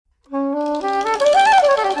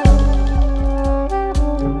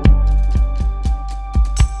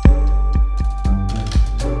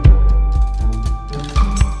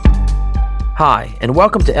Hi, and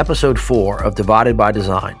welcome to episode 4 of Divided by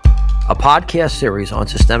Design, a podcast series on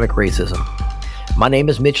systemic racism. My name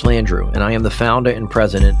is Mitch Landrieu, and I am the founder and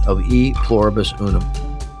president of E Pluribus Unum.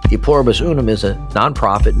 E Pluribus Unum is a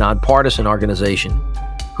nonprofit, nonpartisan organization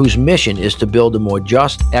whose mission is to build a more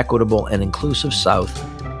just, equitable, and inclusive South,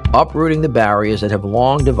 uprooting the barriers that have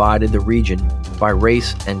long divided the region by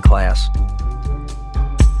race and class.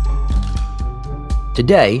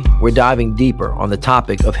 Today, we're diving deeper on the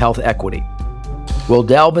topic of health equity. We'll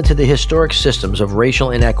delve into the historic systems of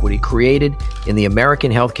racial inequity created in the American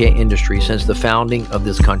healthcare industry since the founding of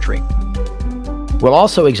this country. We'll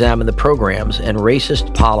also examine the programs and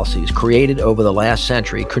racist policies created over the last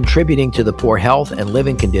century contributing to the poor health and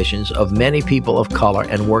living conditions of many people of color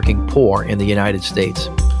and working poor in the United States.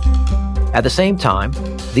 At the same time,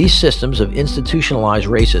 these systems of institutionalized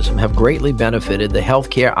racism have greatly benefited the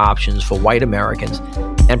healthcare options for white Americans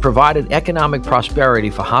and provided economic prosperity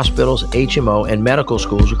for hospitals, HMO, and medical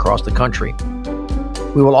schools across the country.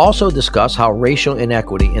 We will also discuss how racial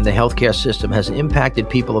inequity in the healthcare system has impacted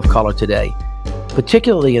people of color today,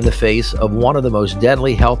 particularly in the face of one of the most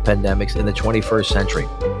deadly health pandemics in the 21st century.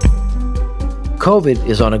 COVID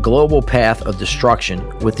is on a global path of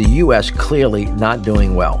destruction, with the U.S. clearly not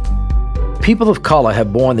doing well. People of color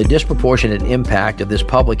have borne the disproportionate impact of this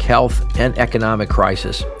public health and economic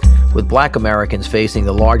crisis, with Black Americans facing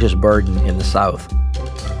the largest burden in the South.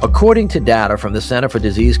 According to data from the Center for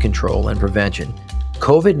Disease Control and Prevention,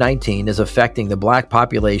 COVID-19 is affecting the Black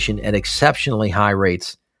population at exceptionally high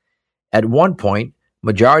rates. At one point,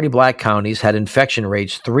 majority Black counties had infection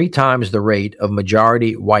rates 3 times the rate of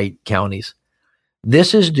majority white counties.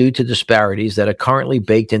 This is due to disparities that are currently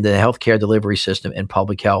baked into the healthcare delivery system and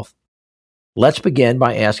public health. Let's begin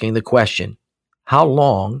by asking the question, how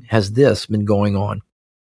long has this been going on?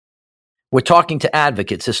 We're talking to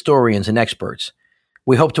advocates, historians, and experts.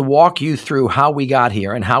 We hope to walk you through how we got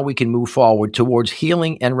here and how we can move forward towards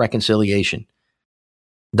healing and reconciliation.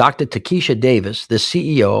 Dr. Takesha Davis, the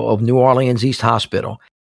CEO of New Orleans East Hospital,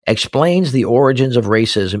 explains the origins of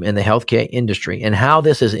racism in the healthcare industry and how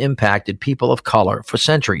this has impacted people of color for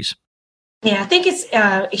centuries. Yeah, I think it's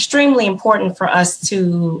extremely important for us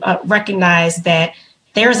to recognize that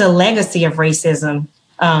there's a legacy of racism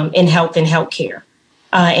in health and healthcare.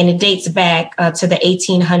 And it dates back to the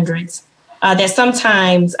 1800s that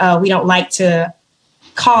sometimes we don't like to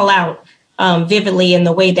call out vividly in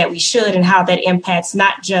the way that we should, and how that impacts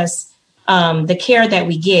not just the care that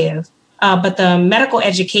we give, but the medical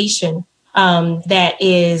education that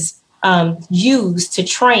is used to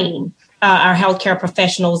train our healthcare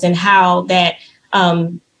professionals, and how that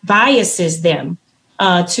biases them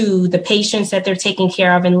to the patients that they're taking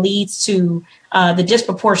care of, and leads to the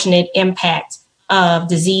disproportionate impact of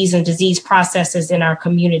disease and disease processes in our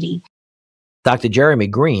community. Dr. Jeremy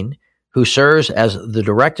Green, who serves as the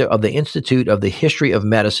director of the Institute of the History of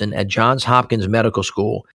Medicine at Johns Hopkins Medical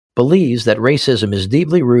School, believes that racism is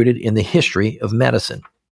deeply rooted in the history of medicine.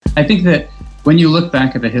 I think that when you look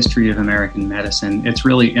back at the history of American medicine, it's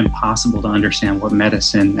really impossible to understand what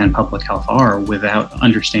medicine and public health are without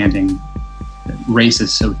understanding that race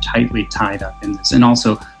is so tightly tied up in this, and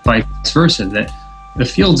also vice versa, that the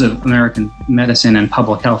fields of American medicine and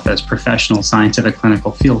public health as professional scientific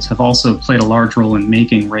clinical fields have also played a large role in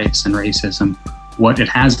making race and racism what it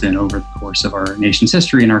has been over the course of our nation's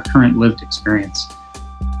history and our current lived experience.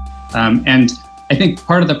 And I think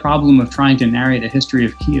part of the problem of trying to narrate a history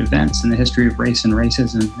of key events in the history of race and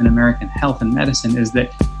racism in American health and medicine is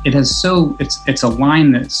that it's a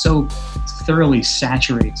line that so thoroughly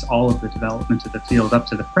saturates all of the development of the field up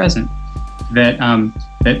to the present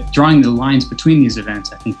that drawing the lines between these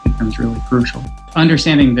events, I think, becomes really crucial.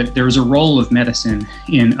 Understanding that there is a role of medicine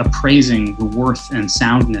in appraising the worth and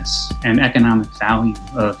soundness and economic value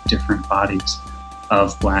of different bodies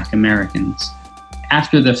of Black Americans.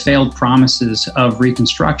 After the failed promises of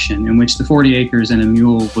Reconstruction, in which the 40 acres and a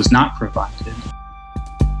mule was not provided,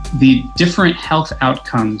 the different health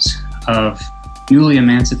outcomes of newly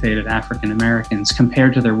emancipated African Americans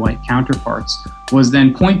compared to their white counterparts was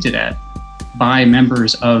then pointed at by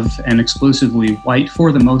members of an exclusively white,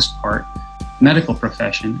 for the most part, medical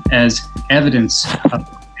profession as evidence of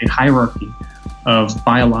a hierarchy of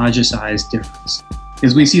biologicized difference.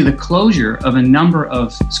 Is we see the closure of a number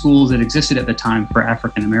of schools that existed at the time for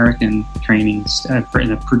African-American trainings,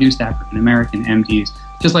 produced African-American MDs,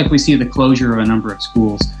 just like we see the closure of a number of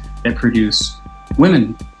schools that produce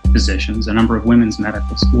women physicians, a number of women's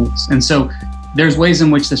medical schools. And so there's ways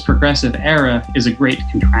in which this progressive era is a great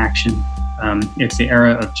contraction. It's the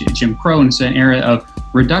era of Jim Crow, and it's an era of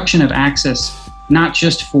reduction of access, not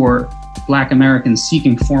just for Black Americans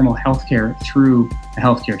seeking formal health care through the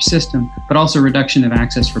healthcare system, but also reduction of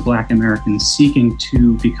access for Black Americans seeking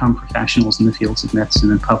to become professionals in the fields of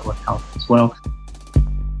medicine and public health as well.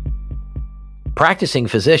 Practicing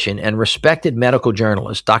physician and respected medical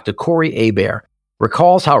journalist Dr. Corey Hebert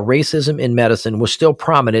recalls how racism in medicine was still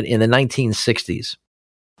prominent in the 1960s.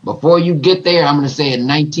 Before you get there, I'm going to say in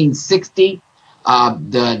 1960,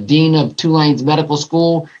 the dean of Tulane's medical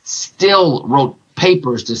school still wrote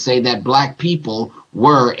papers to say that Black people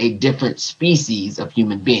were a different species of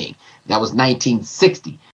human being. That was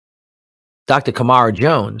 1960. Dr. Kamara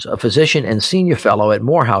Jones, a physician and senior fellow at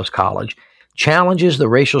Morehouse College, challenges the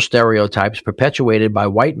racial stereotypes perpetuated by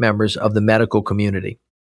white members of the medical community.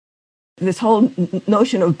 This whole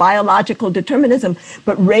notion of biological determinism,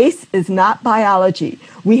 but race is not biology.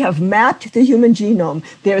 We have mapped the human genome.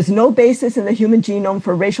 There is no basis in the human genome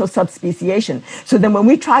for racial subspeciation. So then when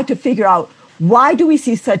we try to figure out why do we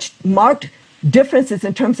see such marked differences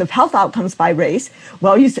in terms of health outcomes by race,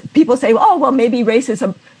 well, people say, oh, well, maybe race is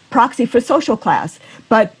a proxy for social class.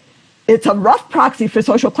 But it's a rough proxy for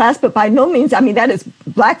social class, but by no means, that is,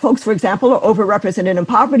 Black folks, for example, are overrepresented in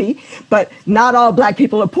poverty, but not all Black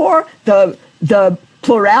people are poor. The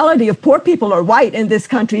plurality of poor people are white in this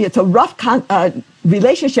country. It's a rough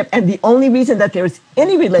relationship, and the only reason that there's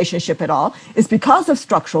any relationship at all is because of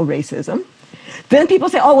structural racism. Then people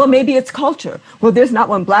say, oh, well, maybe it's culture. Well, there's not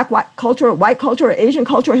one Black culture, or white culture, or Asian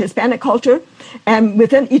culture, or Hispanic culture, and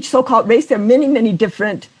within each so-called race, there are many, many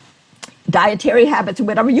different dietary habits or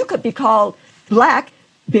whatever. You could be called Black,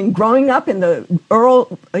 being growing up in the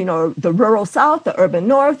rural South, the urban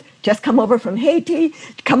North, just come over from Haiti,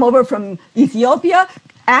 come over from Ethiopia.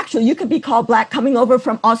 Actually, you could be called Black coming over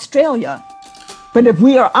from Australia. But if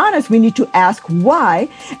we are honest, we need to ask why,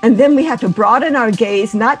 and then we have to broaden our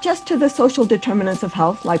gaze, not just to the social determinants of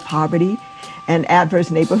health, like poverty and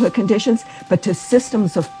adverse neighborhood conditions, but to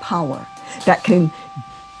systems of power that can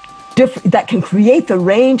create the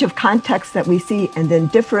range of contexts that we see and then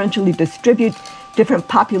differentially distribute different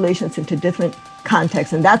populations into different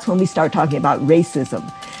contexts. And that's when we start talking about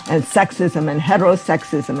racism and sexism and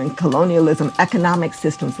heterosexism and colonialism, economic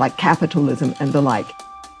systems like capitalism and the like.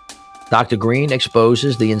 Dr. Green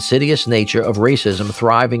exposes the insidious nature of racism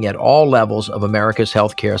thriving at all levels of America's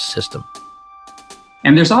healthcare system.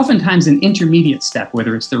 And there's oftentimes an intermediate step,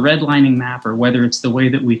 whether it's the redlining map or whether it's the way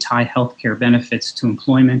that we tie healthcare benefits to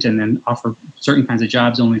employment and then offer certain kinds of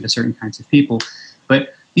jobs only to certain kinds of people.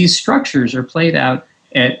 But these structures are played out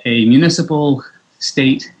at a municipal,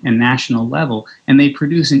 state, and national level, and they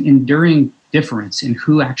produce an enduring difference in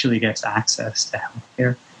who actually gets access to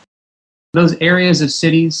healthcare. Those areas of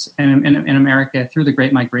cities in America through the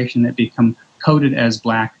Great Migration that become coded as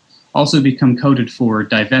Black also become coded for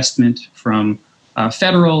divestment from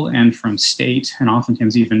federal and from state and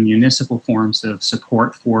oftentimes even municipal forms of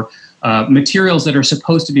support for materials that are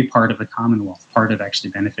supposed to be part of the Commonwealth, part of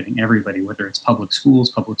actually benefiting everybody, whether it's public schools,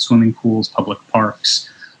 public swimming pools, public parks,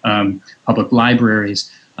 public libraries,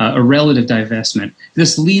 a relative divestment.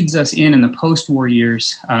 This leads us in the post-war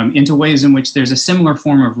years into ways in which there's a similar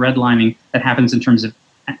form of redlining that happens in terms of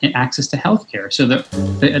access to healthcare. So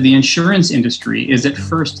the insurance industry is at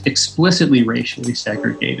first explicitly racially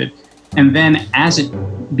segregated. And then as it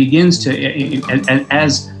begins to,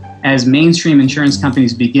 as mainstream insurance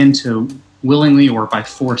companies begin to willingly or by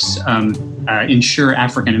force insure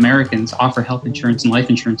African Americans, offer health insurance and life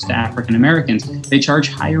insurance to African Americans, they charge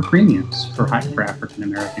higher premiums for African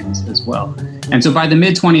Americans as well. And so by the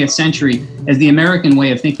mid-20th century, as the American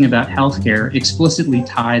way of thinking about healthcare explicitly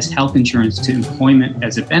ties health insurance to employment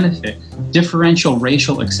as a benefit, differential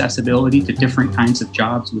racial accessibility to different kinds of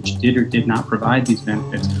jobs which did or did not provide these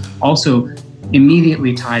benefits also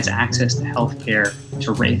immediately ties access to healthcare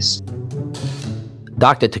to race.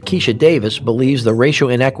 Dr. Takesha Davis believes the racial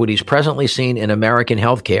inequities presently seen in American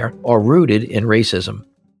healthcare are rooted in racism.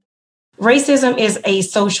 Racism is a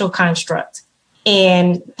social construct,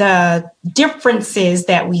 and the differences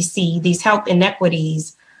that we see, these health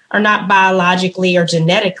inequities, are not biologically or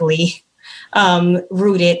genetically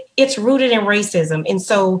rooted. It's rooted in racism. And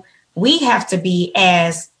so we have to be,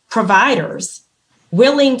 as providers,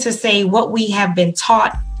 willing to say what we have been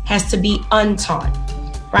taught has to be untaught.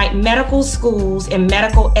 Right? Medical schools and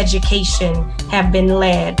medical education have been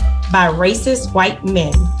led by racist white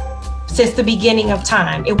men since the beginning of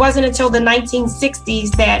time. It wasn't until the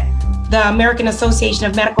 1960s that the American Association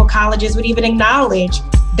of Medical Colleges would even acknowledge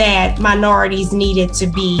that minorities needed to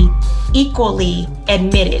be equally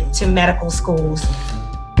admitted to medical schools.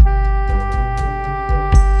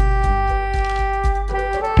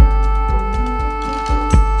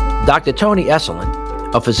 Dr. Tony Esolen,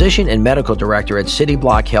 a physician and medical director at City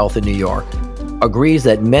Block Health in New York, agrees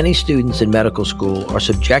that many students in medical school are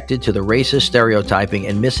subjected to the racist stereotyping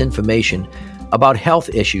and misinformation about health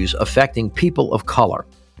issues affecting people of color.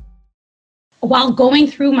 While going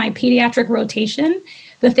through my pediatric rotation,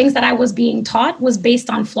 the things that I was being taught was based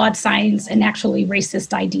on flawed science and actually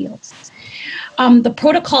racist ideals. The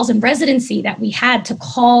protocols in residency that we had to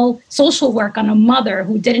call social work on a mother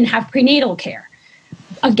who didn't have prenatal care,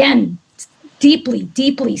 again, deeply,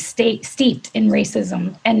 deeply steeped in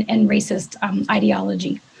racism and racist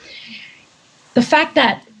ideology. The fact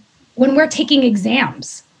that when we're taking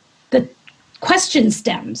exams, the question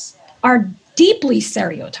stems are deeply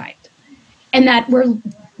stereotyped, and that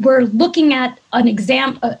we're looking at an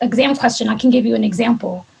exam question. I can give you an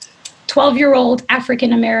example. 12-year-old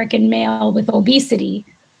African-American male with obesity,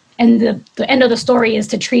 and the end of the story is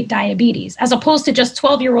to treat diabetes, as opposed to just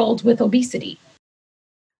 12-year-old with obesity.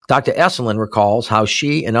 Dr. Esselin recalls how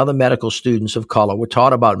she and other medical students of color were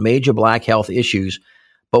taught about major Black health issues,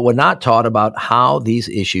 but were not taught about how these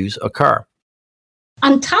issues occur.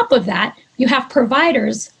 On top of that, you have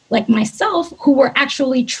providers like myself who were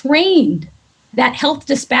actually trained that health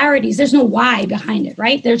disparities, there's no why behind it,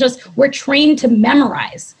 right? We're trained to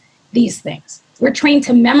memorize these things. We're trained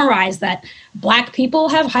to memorize that Black people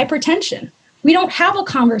have hypertension. We don't have a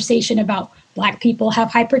conversation about Black people have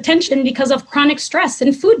hypertension because of chronic stress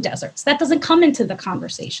and food deserts. That doesn't come into the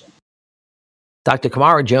conversation. Dr.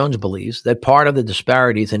 Kamara Jones believes that part of the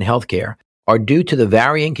disparities in healthcare are due to the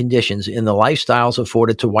varying conditions in the lifestyles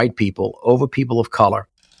afforded to white people over people of color.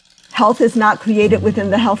 Health is not created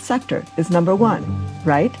within the health sector, is number one,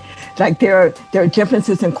 right? Like there are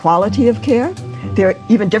differences in quality of care. There are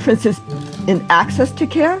even differences in access to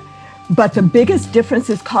care. But the biggest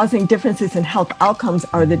differences causing differences in health outcomes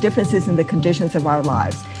are the differences in the conditions of our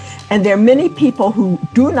lives. And there are many people who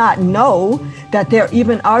do not know that there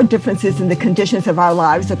even are differences in the conditions of our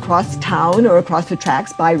lives across town or across the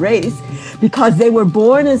tracks by race, because they were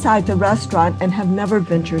born inside the restaurant and have never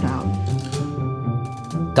ventured out.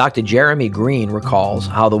 Dr. Jeremy Green recalls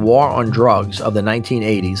how the war on drugs of the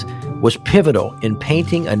 1980s was pivotal in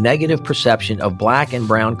painting a negative perception of Black and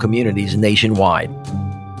brown communities nationwide.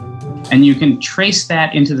 And you can trace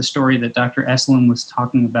that into the story that Dr. Esselin was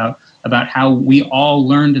talking about how we all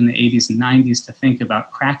learned in the 80s and 90s to think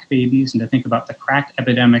about crack babies and to think about the crack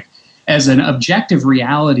epidemic as an objective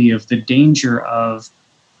reality of the danger of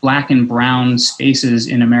Black and brown spaces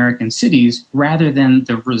in American cities, rather than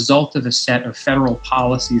the result of a set of federal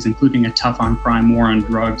policies, including a tough-on-crime war on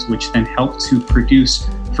drugs, which then helped to produce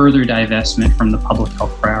further divestment from the public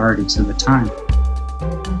health priorities of the time.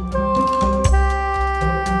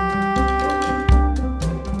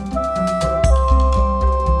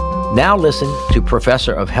 Now listen to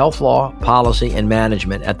Professor of Health Law, Policy, and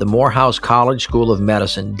Management at the Morehouse College School of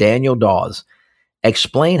Medicine, Daniel Dawes,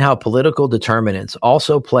 explain how political determinants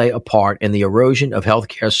also play a part in the erosion of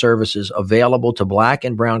healthcare services available to Black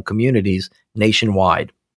and brown communities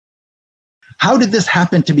nationwide. How did this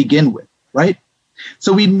happen to begin with, right?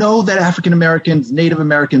 So we know that African Americans, Native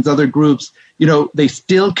Americans, other groups, they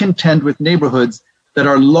still contend with neighborhoods that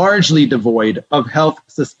are largely devoid of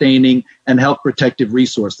health-sustaining and health-protective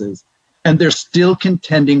resources. And they're still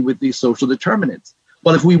contending with these social determinants.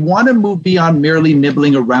 Well, if we want to move beyond merely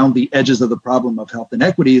nibbling around the edges of the problem of health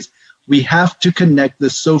inequities, we have to connect the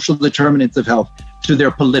social determinants of health to their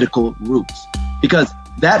political roots. Because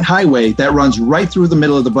that highway that runs right through the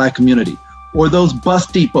middle of the Black community, or those bus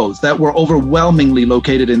depots that were overwhelmingly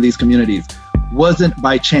located in these communities, wasn't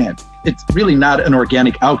by chance. It's really not an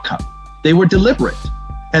organic outcome. They were deliberate,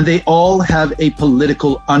 and they all have a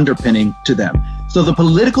political underpinning to them. So the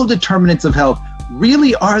political determinants of health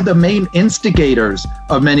really are the main instigators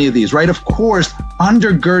of many of these, right? Of course,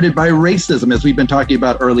 undergirded by racism, as we've been talking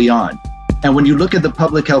about early on. And when you look at the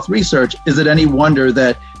public health research, is it any wonder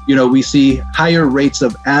that, we see higher rates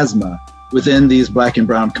of asthma within these Black and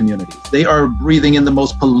brown communities? They are breathing in the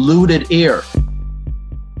most polluted air.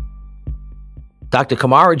 Dr.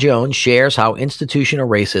 Kamara Jones shares how institutional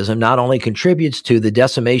racism not only contributes to the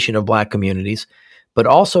decimation of Black communities, but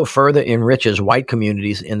also further enriches white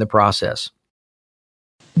communities in the process.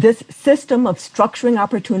 This system of structuring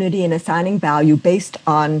opportunity and assigning value based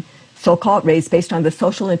on so-called race, based on the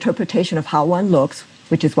social interpretation of how one looks,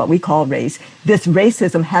 which is what we call race, this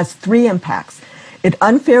racism has three impacts. It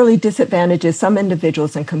unfairly disadvantages some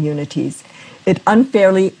individuals and communities. It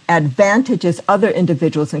unfairly advantages other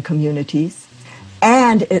individuals and communities.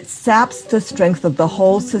 And it saps the strength of the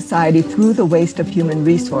whole society through the waste of human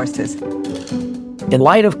resources. In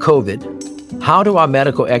light of COVID, How do our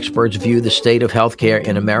medical experts view the state of healthcare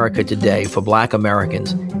in America today for Black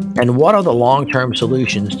Americans? And what are the long-term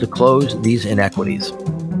solutions to close these inequities?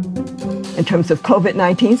 In terms of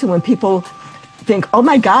COVID-19, so when people think, oh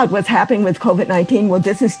my God, what's happening with COVID-19? Well,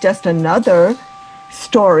 this is just another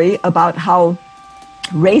story about how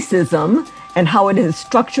racism and how it has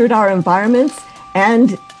structured our environments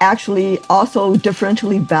and actually also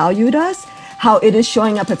differentially valued us, how it is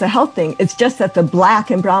showing up as a health thing. It's just that the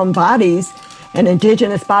Black and brown bodies and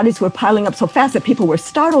indigenous bodies were piling up so fast that people were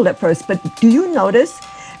startled at first. But do you notice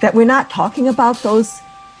that we're not talking about those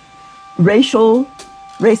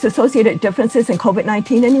race-associated differences in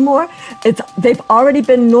COVID-19 anymore? They've already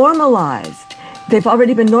been normalized. They've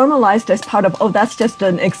already been normalized as part of, oh, that's just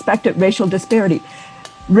an expected racial disparity.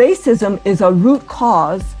 Racism is a root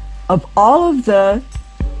cause of all of the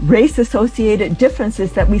race-associated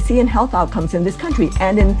differences that we see in health outcomes in this country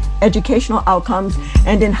and in educational outcomes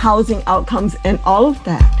and in housing outcomes and all of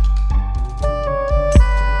that.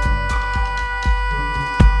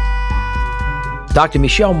 Dr.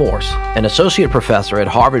 Michelle Morse, an associate professor at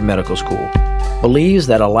Harvard Medical School, believes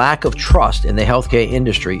that a lack of trust in the healthcare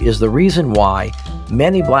industry is the reason why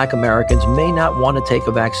many Black Americans may not want to take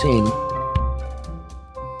a vaccine.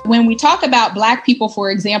 When we talk about Black people, for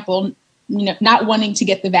example, not wanting to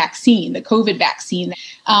get the vaccine, the COVID vaccine,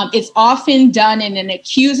 it's often done in an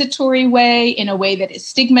accusatory way, in a way that is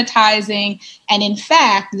stigmatizing. And in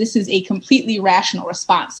fact, this is a completely rational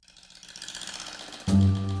response.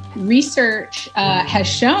 Research has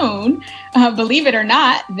shown, believe it or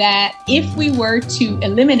not, that if we were to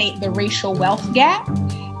eliminate the racial wealth gap,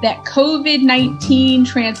 that COVID-19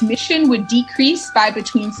 transmission would decrease by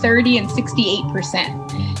between 30 and 68%.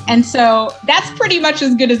 And so that's pretty much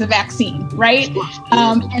as good as a vaccine, right?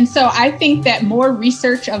 And so I think that more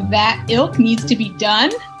research of that ilk needs to be done.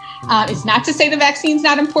 It's not to say the vaccine's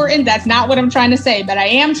not important. That's not what I'm trying to say. But I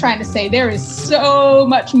am trying to say there is so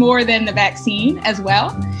much more than the vaccine as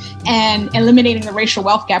well. And eliminating the racial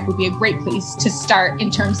wealth gap would be a great place to start in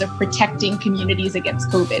terms of protecting communities against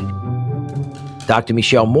COVID. Dr.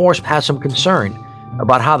 Michelle Morse has some concern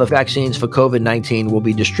about how the vaccines for COVID-19 will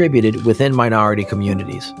be distributed within minority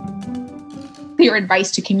communities. Clear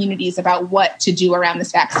advice to communities about what to do around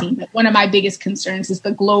this vaccine. But one of my biggest concerns is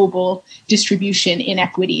the global distribution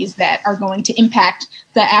inequities that are going to impact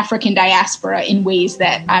the African diaspora in ways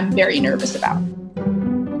that I'm very nervous about.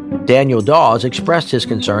 Daniel Dawes expressed his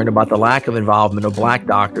concern about the lack of involvement of Black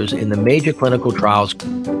doctors in the major clinical trials.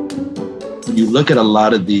 When you look at a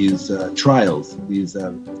lot of these trials, these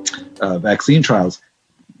vaccine trials,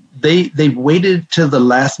 they've waited till the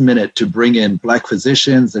last minute to bring in Black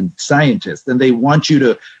physicians and scientists, and they want you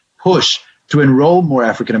to push to enroll more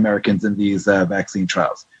African Americans in these vaccine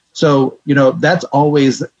trials. So, that's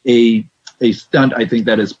always a stunt, I think,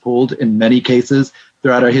 that is pulled in many cases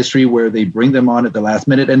throughout our history where they bring them on at the last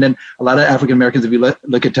minute. And then a lot of African Americans, if you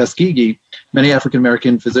look at Tuskegee, many African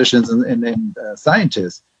American physicians and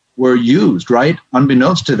scientists were used, right,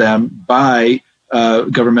 unbeknownst to them by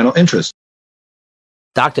governmental interests.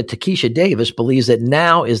 Dr. Takesha Davis believes that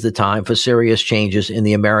now is the time for serious changes in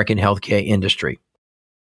the American healthcare industry.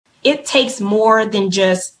 It takes more than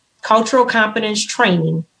just cultural competence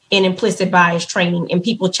training and implicit bias training and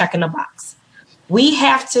people checking a box. We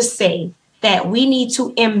have to say that we need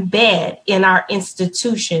to embed in our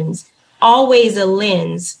institutions always a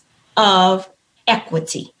lens of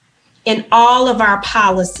equity in all of our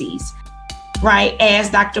policies, right? As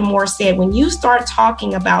Dr. Moore said, when you start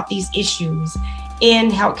talking about these issues in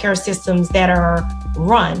healthcare systems that are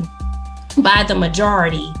run by the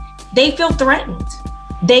majority, they feel threatened.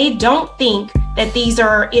 They don't think that these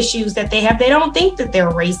are issues that they have. They don't think that they're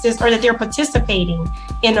racist or that they're participating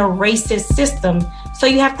in a racist system. So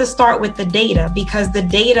you have to start with the data because the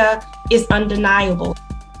data is undeniable.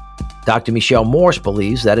 Dr. Michelle Morse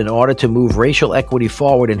believes that in order to move racial equity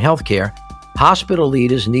forward in healthcare, hospital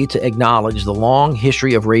leaders need to acknowledge the long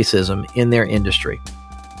history of racism in their industry.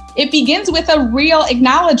 It begins with a real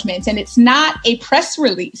acknowledgement, and it's not a press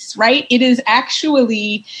release, right? It is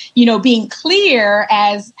actually, being clear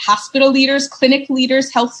as hospital leaders, clinic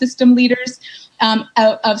leaders, health system leaders,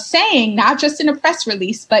 of saying, not just in a press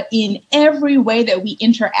release, but in every way that we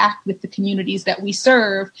interact with the communities that we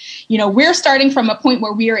serve, we're starting from a point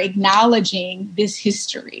where we are acknowledging this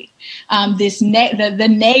history, the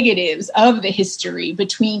negatives of the history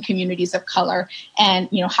between communities of color and,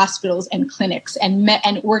 hospitals and clinics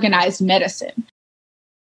and organized medicine.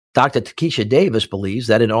 Dr. Takesha Davis believes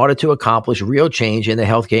that in order to accomplish real change in the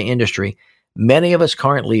healthcare industry, many of us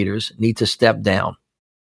current leaders need to step down.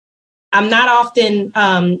 I'm not often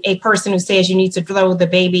a person who says you need to throw the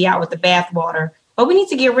baby out with the bathwater, but we need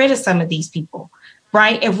to get rid of some of these people,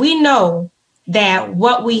 right? If we know that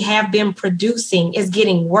what we have been producing is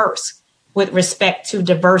getting worse with respect to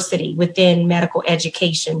diversity within medical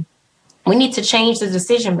education, we need to change the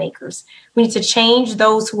decision makers. We need to change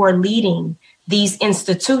those who are leading these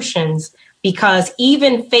institutions, because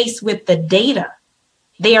even faced with the data,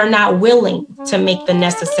 they are not willing to make the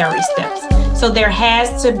necessary steps. So there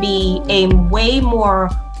has to be a way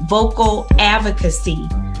more vocal advocacy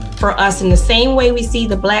for us, in the same way we see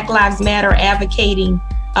the Black Lives Matter advocating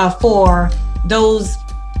for those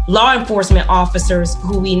law enforcement officers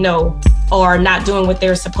who we know are not doing what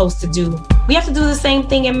they're supposed to do. We have to do the same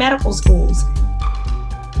thing in medical schools.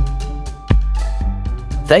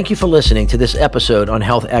 Thank you for listening to this episode on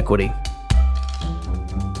health equity.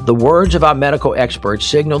 The words of our medical experts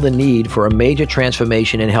signal the need for a major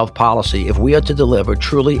transformation in health policy if we are to deliver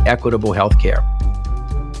truly equitable health care.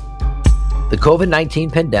 The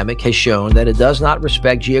COVID-19 pandemic has shown that it does not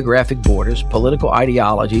respect geographic borders, political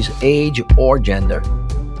ideologies, age, or gender.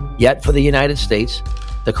 Yet for the United States,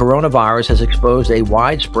 the coronavirus has exposed a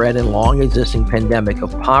widespread and long-existing pandemic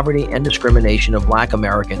of poverty and discrimination of Black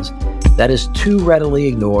Americans that is too readily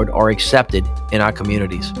ignored or accepted in our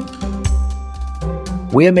communities.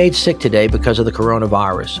 We are made sick today because of the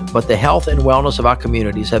coronavirus, but the health and wellness of our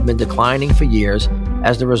communities have been declining for years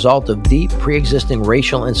as the result of deep pre-existing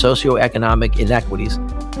racial and socioeconomic inequities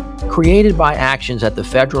created by actions at the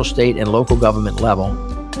federal, state, and local government level,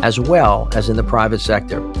 as well as in the private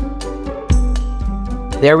sector.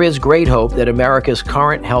 There is great hope that America's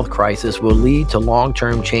current health crisis will lead to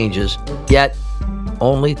long-term changes, yet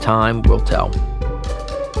only time will tell.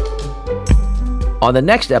 On the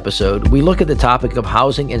next episode, we look at the topic of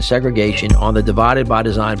housing and segregation on the Divided by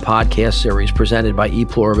Design podcast series presented by E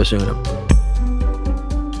Pluribus Unum.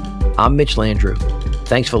 I'm Mitch Landrieu.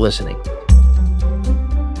 Thanks for listening.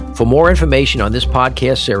 For more information on this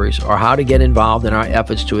podcast series or how to get involved in our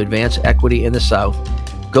efforts to advance equity in the South,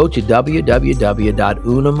 go to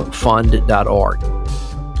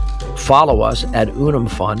www.unumfund.org. Follow us at Unum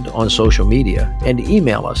Fund on social media and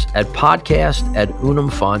email us at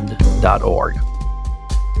podcast@unumfund.org.